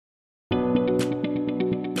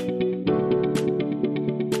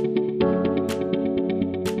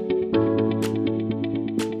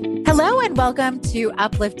welcome to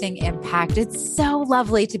Uplifting Impact. It's so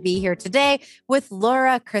lovely to be here today with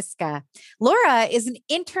Laura Kryska. Laura is an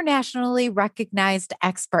internationally recognized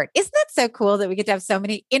expert. Isn't that so cool that we get to have so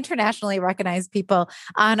many internationally recognized people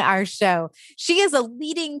on our show? She is a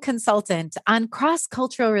leading consultant on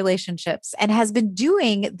cross-cultural relationships and has been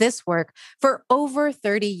doing this work for over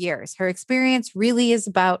 30 years. Her experience really is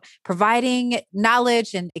about providing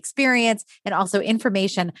knowledge and experience and also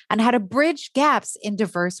information on how to bridge gaps in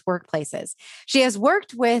diverse workplaces. She has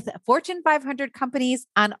worked with Fortune 500 companies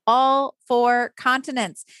on all four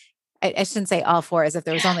continents. I shouldn't say all four as if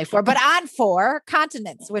there was only four, but on four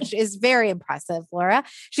continents, which is very impressive, Laura.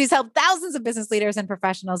 She's helped thousands of business leaders and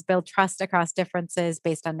professionals build trust across differences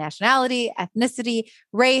based on nationality, ethnicity,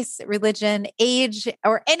 race, religion, age,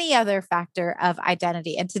 or any other factor of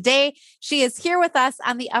identity. And today she is here with us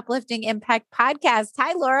on the Uplifting Impact podcast.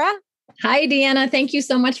 Hi, Laura. Hi, Deanna. Thank you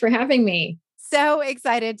so much for having me. So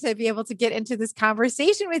excited to be able to get into this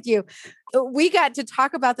conversation with you. We got to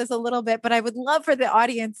talk about this a little bit, but I would love for the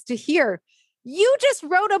audience to hear. You just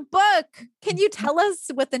wrote a book. Can you tell us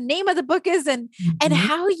what the name of the book is and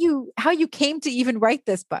how you came to even write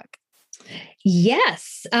this book?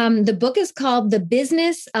 Yes. The book is called The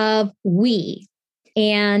Business of We.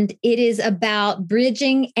 And it is about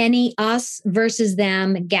bridging any us versus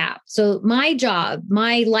them gap. So my job,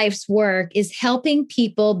 my life's work is helping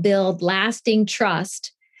people build lasting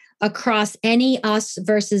trust across any us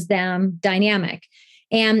versus them dynamic.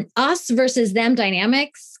 And us versus them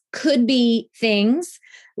dynamics could be things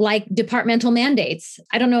like departmental mandates.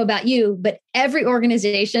 I don't know about you, but every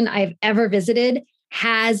organization I've ever visited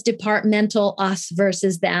has departmental us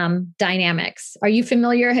versus them dynamics. Are you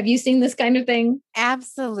familiar? Have you seen this kind of thing?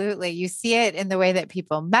 Absolutely. You see it in the way that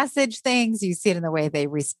people message things. You see it in the way they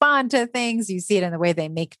respond to things. You see it in the way they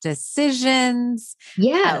make decisions.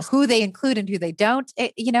 Yes. Who they include and who they don't,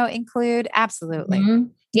 include. Absolutely. Mm-hmm.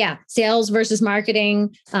 Yeah. Sales versus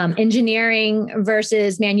marketing, engineering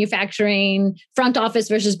versus manufacturing, front office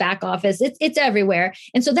versus back office. It's everywhere.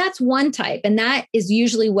 And so that's one type. And that is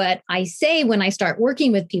usually what I say when I start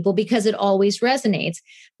working with people because it always resonates.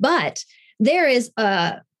 But there is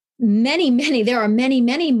there are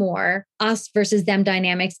many more us versus them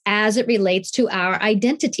dynamics as it relates to our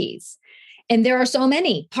identities. And there are so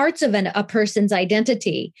many parts of a person's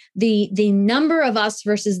identity. The number of us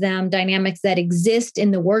versus them dynamics that exist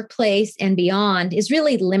in the workplace and beyond is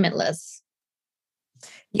really limitless.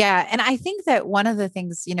 Yeah. And I think that one of the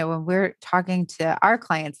things, when we're talking to our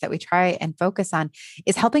clients that we try and focus on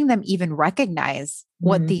is helping them even recognize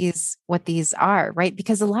what these are, right?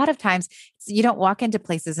 Because a lot of times you don't walk into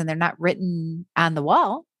places and they're not written on the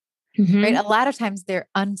wall, right? A lot of times they're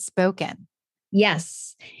unspoken.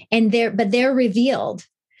 Yes. And they're revealed,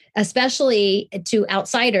 especially to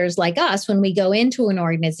outsiders like us. When we go into an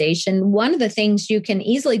organization, one of the things you can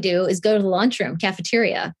easily do is go to the lunchroom,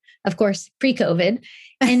 cafeteria, of course, pre-COVID,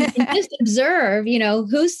 and just observe,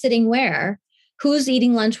 who's sitting where, who's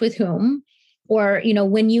eating lunch with whom, or,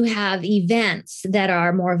 when you have events that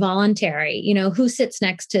are more voluntary, who sits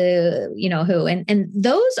next to, who, and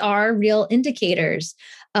those are real indicators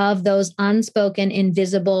of those unspoken,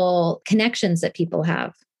 invisible connections that people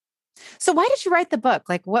have. So why did you write the book?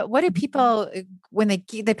 Like, what do people, when they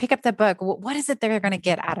pick up the book, what is it they're going to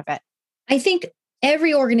get out of it? I think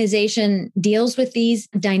every organization deals with these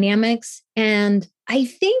dynamics. And I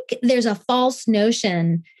think there's a false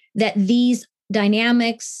notion that these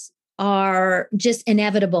dynamics are just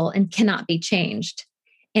inevitable and cannot be changed.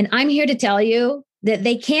 And I'm here to tell you that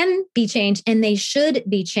they can be changed and they should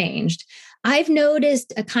be changed. I've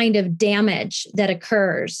noticed a kind of damage that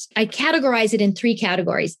occurs. I categorize it in three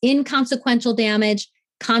categories: inconsequential damage,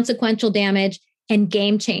 consequential damage, and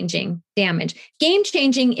game-changing damage.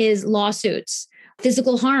 Game-changing is lawsuits,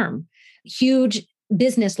 physical harm, huge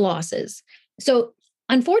business losses. So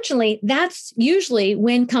unfortunately, that's usually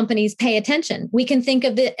when companies pay attention. We can think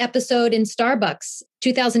of the episode in Starbucks,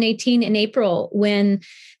 2018 in April, when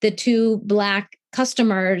the two Black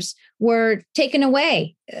customers were taken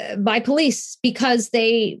away by police because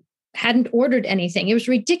they hadn't ordered anything. It was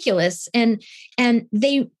ridiculous. And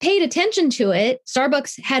they paid attention to it.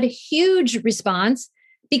 Starbucks had a huge response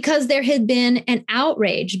because there had been an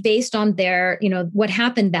outrage based on their, what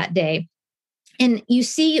happened that day. And you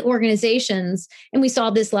see organizations, and we saw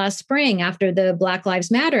this last spring after the Black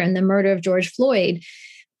Lives Matter and the murder of George Floyd,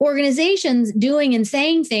 organizations doing and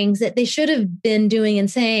saying things that they should have been doing and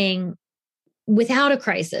saying without a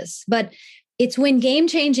crisis. But it's when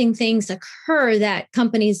game-changing things occur that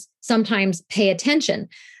companies sometimes pay attention.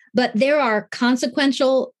 But there are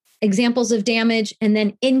consequential examples of damage and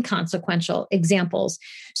then inconsequential examples.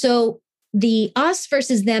 So the us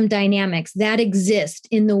versus them dynamics that exist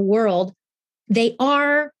in the world, they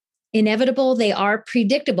are inevitable, they are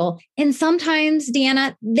predictable. And sometimes,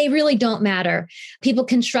 Deanna, they really don't matter. People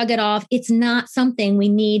can shrug it off. It's not something we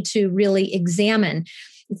need to really examine.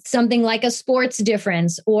 Something like a sports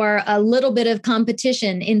difference or a little bit of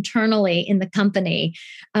competition internally in the company.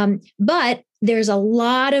 But there's a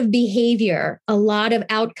lot of behavior, a lot of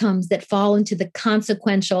outcomes that fall into the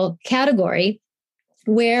consequential category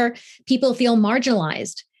where people feel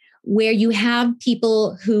marginalized, where you have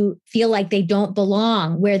people who feel like they don't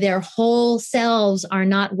belong, where their whole selves are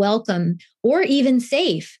not welcome or even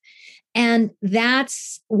safe. And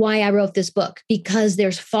that's why I wrote this book, because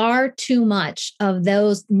there's far too much of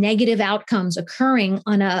those negative outcomes occurring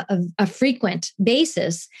on a frequent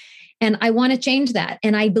basis. And I want to change that.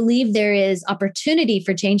 And I believe there is opportunity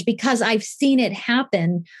for change because I've seen it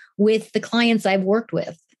happen with the clients I've worked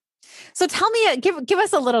with. So tell me, give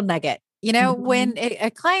us a little nugget. When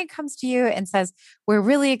a client comes to you and says, we're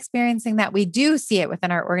really experiencing that, we do see it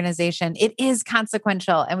within our organization, it is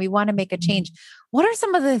consequential and we want to make a change. What are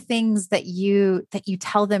some of the things that you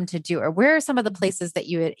tell them to do? Or where are some of the places that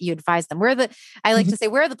you advise them? I like to say,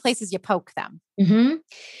 where are the places you poke them? Mm-hmm.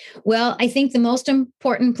 Well, I think the most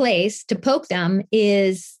important place to poke them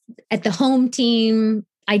is at the home team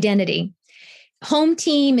identity. Home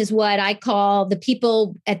team is what I call the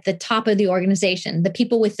people at the top of the organization, the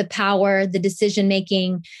people with the power, the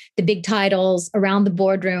decision-making, the big titles around the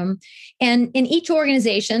boardroom. And in each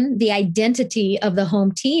organization, the identity of the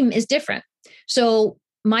home team is different. So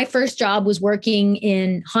my first job was working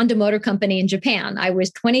in Honda Motor Company in Japan. I was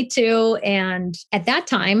 22. And at that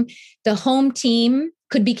time, the home team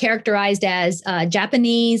could be characterized as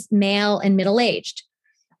Japanese, male, and middle-aged.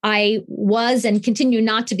 I was and continue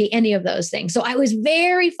not to be any of those things. So I was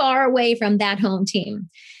very far away from that home team.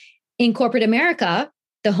 In corporate America,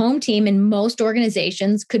 the home team in most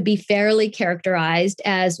organizations could be fairly characterized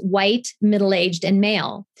as white, middle-aged, and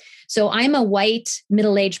male. So I'm a white,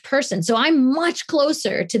 middle-aged person. So I'm much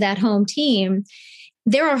closer to that home team.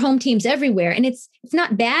 There are home teams everywhere. And it's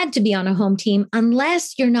not bad to be on a home team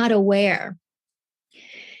unless you're not aware.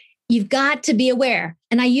 You've got to be aware.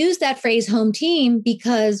 And I use that phrase home team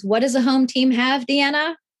because what does a home team have,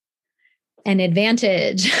 Deanna? An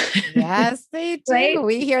advantage. Yes, they do. Right?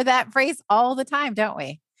 We hear that phrase all the time, don't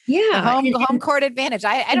we? Yeah. The home court advantage.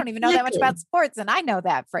 I don't even know that much about sports, and I know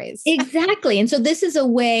that phrase. Exactly. And so this is a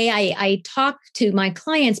way I talk to my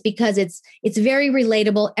clients because it's very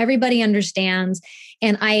relatable. Everybody understands.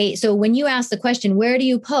 And so when you ask the question, where do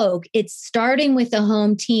you poke? It's starting with the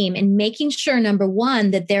home team and making sure, number one,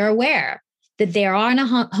 that they're aware that they are on a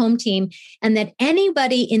home team and that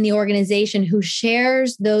anybody in the organization who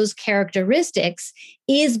shares those characteristics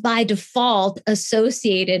is by default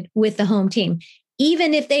associated with the home team,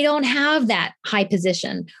 even if they don't have that high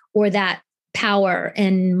position or that power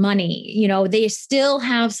and money, they still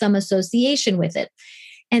have some association with it.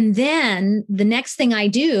 And then the next thing I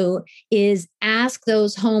do is ask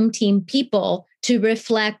those home team people to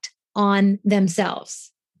reflect on themselves.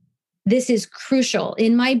 This is crucial.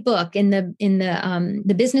 In my book, in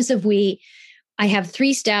the Business of We, I have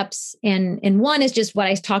 3 steps, and one is just what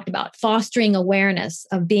I talked about, fostering awareness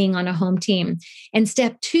of being on a home team. And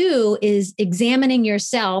step 2 is examining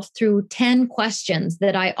yourself through 10 questions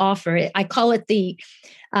that I offer. I call it the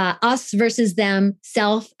us versus them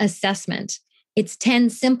self-assessment. It's 10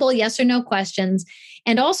 simple yes or no questions.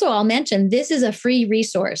 And also I'll mention, this is a free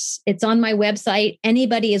resource. It's on my website.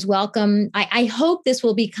 Anybody is welcome. I hope this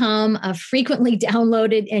will become a frequently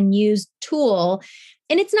downloaded and used tool.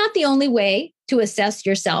 And it's not the only way to assess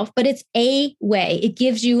yourself, but it's a way. It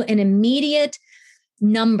gives you an immediate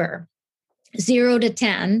number, 0 to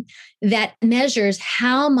 10, that measures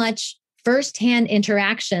how much firsthand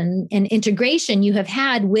interaction and integration you have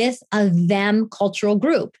had with a them cultural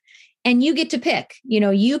group. And you get to pick,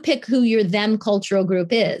 you pick who your them cultural group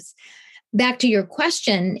is. Back to your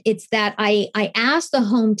question, it's that I ask the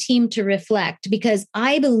home team to reflect because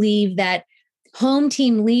I believe that home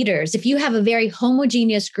team leaders, if you have a very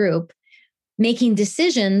homogeneous group making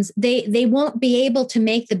decisions, they won't be able to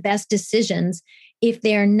make the best decisions if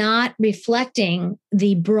they're not reflecting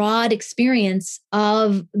the broad experience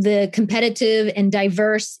of the competitive and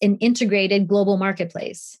diverse and integrated global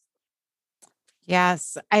marketplace.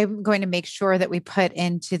 Yes, I'm going to make sure that we put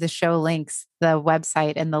into the show links the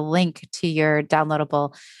website and the link to your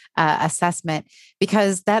downloadable assessment,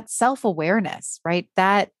 because that self-awareness, right?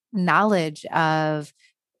 That knowledge of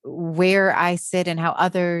where I sit and how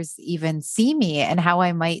others even see me and how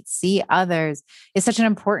I might see others is such an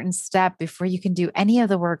important step before you can do any of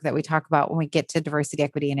the work that we talk about when we get to diversity,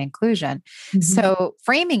 equity, and inclusion. So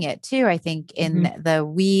framing it too, I think in the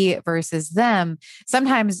we versus them,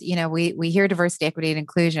 sometimes, we hear diversity, equity, and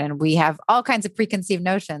inclusion. We have all kinds of preconceived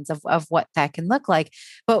notions of what that can look like.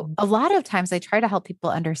 But a lot of times I try to help people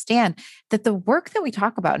understand that the work that we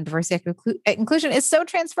talk about in diversity, equity, inclusion is so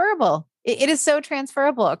transferable. It is so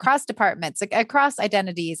transferable across departments, across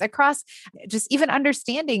identities, across just even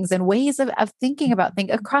understandings and ways of thinking about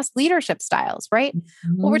things, across leadership styles, right?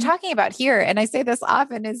 What we're talking about here, and I say this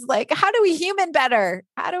often, is like, how do we human better?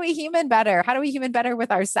 How do we human better? How do we human better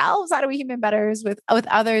with ourselves? How do we human better with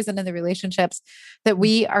others and in the relationships that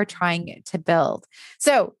we are trying to build?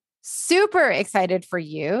 So super excited for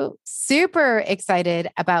you, super excited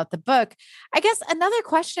about the book. I guess another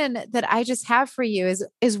question that I just have for you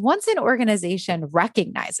is once an organization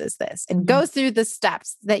recognizes this and goes through the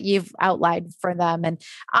steps that you've outlined for them and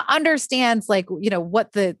understands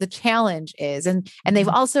what the challenge is, and they've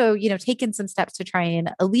also, taken some steps to try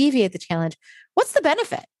and alleviate the challenge, what's the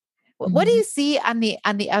benefit? What do you see on the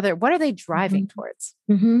other? What are they driving towards?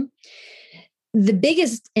 The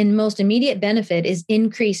biggest and most immediate benefit is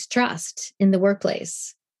increased trust in the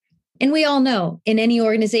workplace. And we all know in any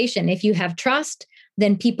organization, if you have trust,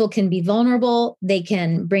 then people can be vulnerable. They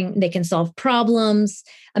can solve problems.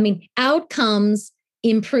 I mean, outcomes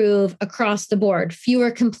improve across the board,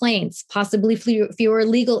 fewer complaints, possibly fewer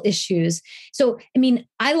legal issues. So,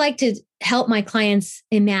 I like to help my clients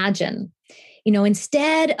imagine,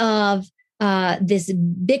 instead of this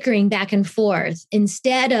bickering back and forth,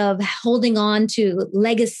 instead of holding on to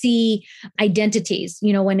legacy identities,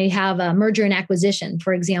 when they have a merger and acquisition,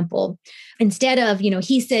 for example, instead of,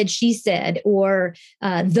 he said, she said, or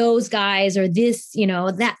those guys, or this,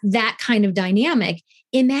 that kind of dynamic.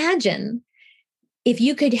 Imagine if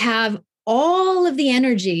you could have all of the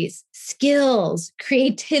energies, skills,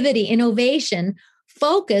 creativity, innovation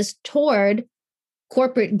focused toward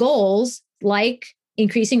corporate goals like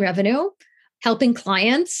increasing revenue, helping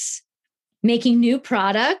clients, making new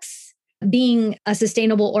products, being a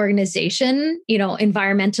sustainable organization,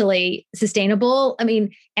 environmentally sustainable.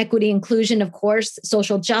 Equity, inclusion, of course,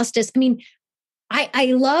 social justice. I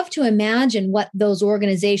love to imagine what those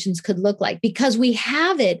organizations could look like because we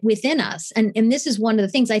have it within us. And this is one of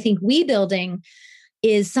the things I think we building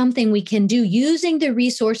is something we can do using the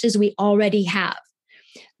resources we already have.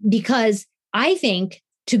 Because I think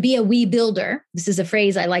to be a we builder, this is a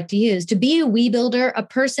phrase I like to use, to be a we builder, a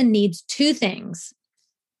person needs two things.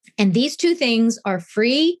 And these two things are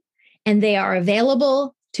free and they are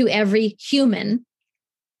available to every human.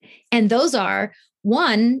 And those are,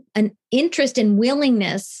 one, an interest and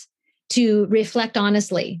willingness to reflect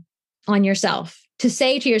honestly on yourself, to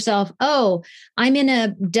say to yourself, oh, I'm in a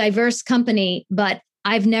diverse company, but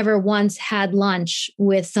I've never once had lunch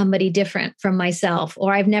with somebody different from myself,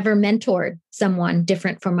 or I've never mentored someone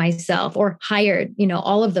different from myself or hired,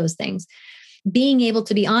 all of those things. Being able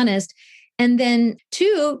to be honest. And then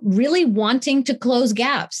two, really wanting to close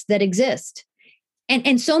gaps that exist.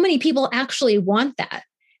 And so many people actually want that.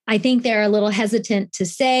 I think they're a little hesitant to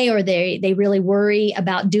say, or they really worry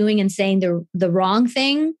about doing and saying the wrong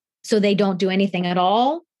thing. So they don't do anything at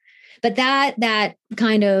all. But that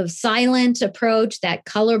kind of silent approach, that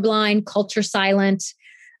colorblind, culture silent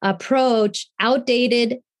approach,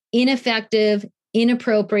 outdated, ineffective,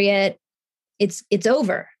 inappropriate, it's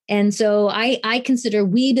over. And so I consider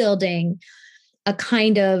we building a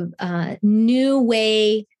kind of new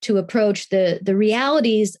way to approach the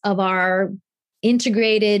realities of our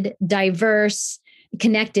integrated, diverse,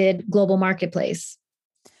 connected global marketplace.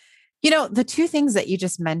 The two things that you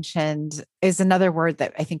just mentioned is another word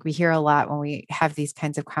that I think we hear a lot when we have these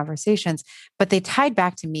kinds of conversations, but they tied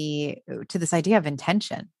back to me to this idea of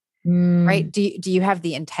intention, right? Do you have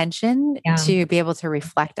the intention to be able to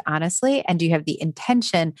reflect honestly? And do you have the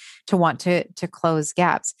intention to want to close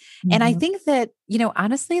gaps? And I think that,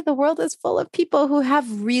 honestly, the world is full of people who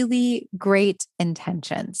have really great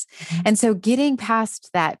intentions. And so getting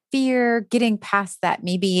past that fear, getting past that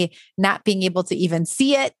maybe not being able to even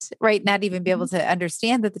see it, right? Not even be able to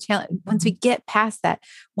understand that the challenge, once we get past that,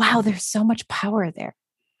 wow, there's so much power there.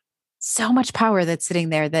 So much power that's sitting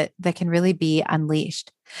there that can really be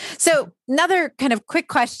unleashed. So another kind of quick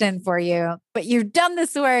question for you, but you've done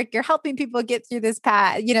this work, you're helping people get through this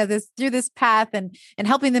path, through this path and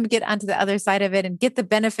helping them get onto the other side of it and get the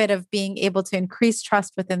benefit of being able to increase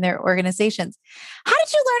trust within their organizations. How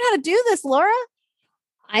did you learn how to do this, Laura?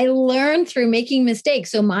 I learned through making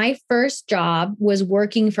mistakes. So my first job was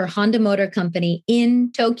working for Honda Motor Company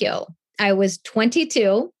in Tokyo. I was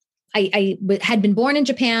 22. I had been born in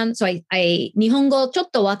Japan. So I 日本語ちょ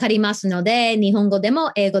っとわかりますので、日本語で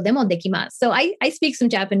も英語でもできます. So I speak some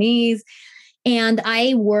Japanese, and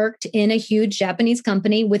I worked in a huge Japanese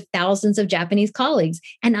company with thousands of Japanese colleagues.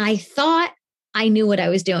 And I thought I knew what I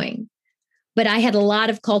was doing, but I made a lot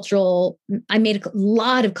of cultural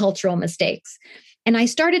mistakes. And I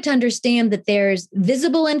started to understand that there's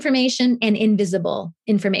visible information and invisible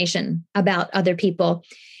information about other people.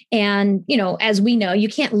 And, as we know, you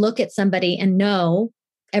can't look at somebody and know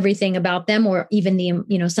everything about them, or even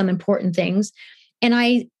some important things. And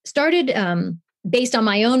I started, based on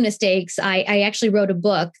my own mistakes, I actually wrote a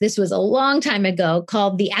book. This was a long time ago,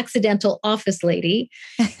 called The Accidental Office Lady.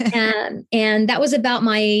 and that was about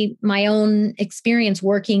my own experience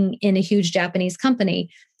working in a huge Japanese company.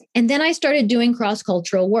 And then I started doing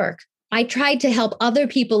cross-cultural work. I tried to help other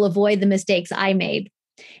people avoid the mistakes I made.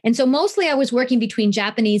 And so mostly I was working between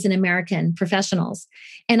Japanese and American professionals.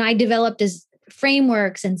 And I developed as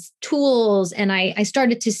frameworks and tools, and I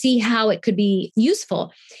started to see how it could be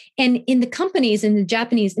useful. And in the companies, in the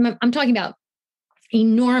Japanese, I'm talking about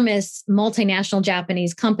enormous multinational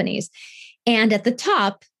Japanese companies. And at the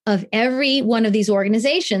top of every one of these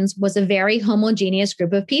organizations was a very homogeneous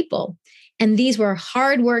group of people. And these were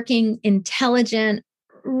hardworking, intelligent,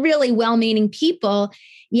 really well-meaning people,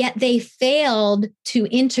 yet they failed to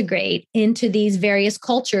integrate into these various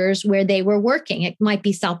cultures where they were working. It might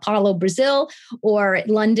be Sao Paulo, Brazil, or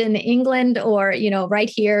London, England, or, right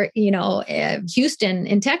here, Houston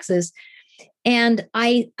in Texas. And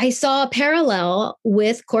I saw a parallel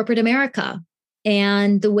with corporate America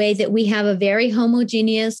and the way that we have a very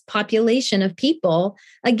homogeneous population of people,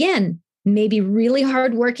 again, maybe really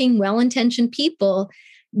hardworking, well-intentioned people,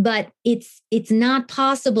 but it's not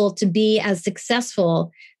possible to be as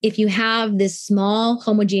successful if you have this small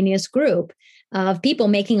homogeneous group of people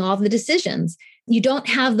making all the decisions. You don't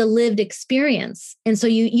have the lived experience. And so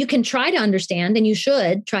you can try to understand, and you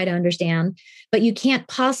should try to understand, but you can't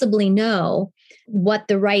possibly know what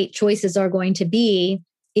the right choices are going to be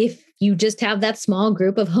if you just have that small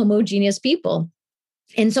group of homogeneous people.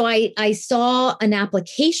 And so I saw an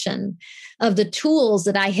application of the tools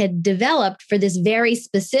that I had developed for this very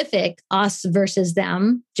specific us versus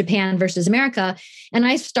them, Japan versus America. And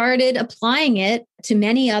I started applying it to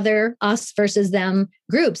many other us versus them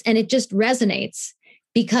groups. And it just resonates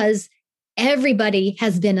because everybody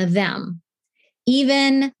has been a them.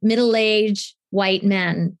 Even middle-aged white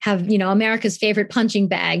men have, America's favorite punching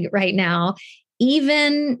bag right now.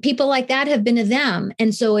 Even people like that have been a them.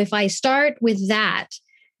 And so if I start with that,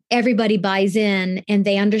 everybody buys in and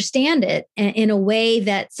they understand it in a way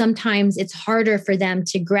that sometimes it's harder for them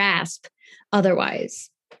to grasp otherwise.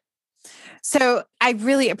 So I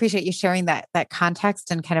really appreciate you sharing that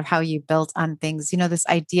context and kind of how you built on things, this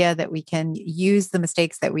idea that we can use the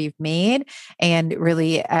mistakes that we've made and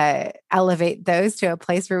really elevate those to a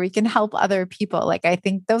place where we can help other people. Like, I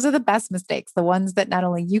think those are the best mistakes, the ones that not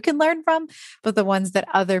only you can learn from, but the ones that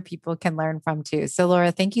other people can learn from too. So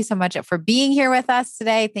Laura, thank you so much for being here with us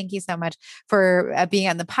today. Thank you so much for being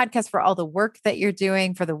on the podcast, for all the work that you're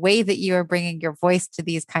doing, for the way that you are bringing your voice to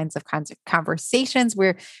these kinds of conversations.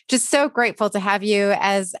 We're just so grateful to have you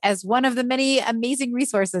as one of the many amazing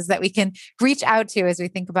resources that we can reach out to as we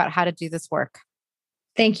think about how to do this work.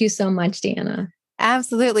 Thank you so much, Deanna.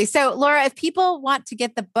 Absolutely. So Laura, if people want to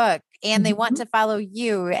get the book and they want to follow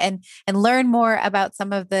you and learn more about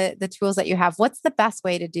some of the tools that you have, what's the best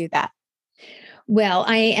way to do that? Well,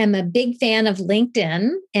 I am a big fan of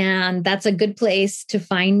LinkedIn, and that's a good place to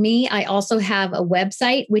find me. I also have a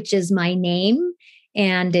website, which is my name,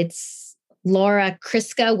 and it's Laura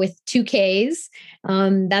Kryska with 2 Ks.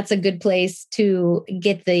 That's a good place to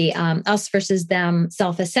get the us versus them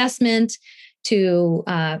self-assessment, to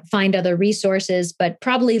find other resources, but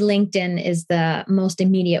probably LinkedIn is the most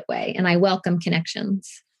immediate way. And I welcome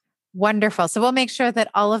connections. Wonderful. So we'll make sure that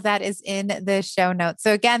all of that is in the show notes.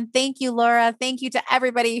 So again, thank you, Laura. Thank you to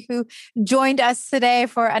everybody who joined us today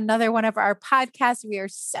for another one of our podcasts. We are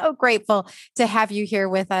so grateful to have you here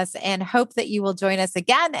with us and hope that you will join us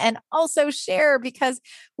again and also share, because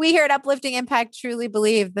we here at Uplifting Impact truly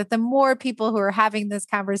believe that the more people who are having this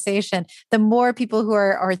conversation, the more people who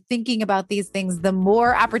are thinking about these things, the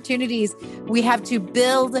more opportunities we have to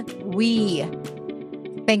build.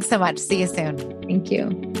 Thanks so much. See you soon. Thank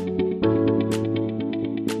you.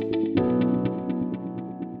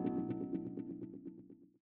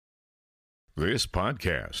 This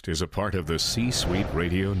podcast is a part of the C-Suite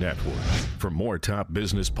Radio Network. For more top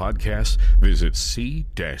business podcasts, visit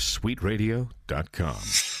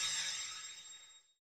c-suiteradio.com.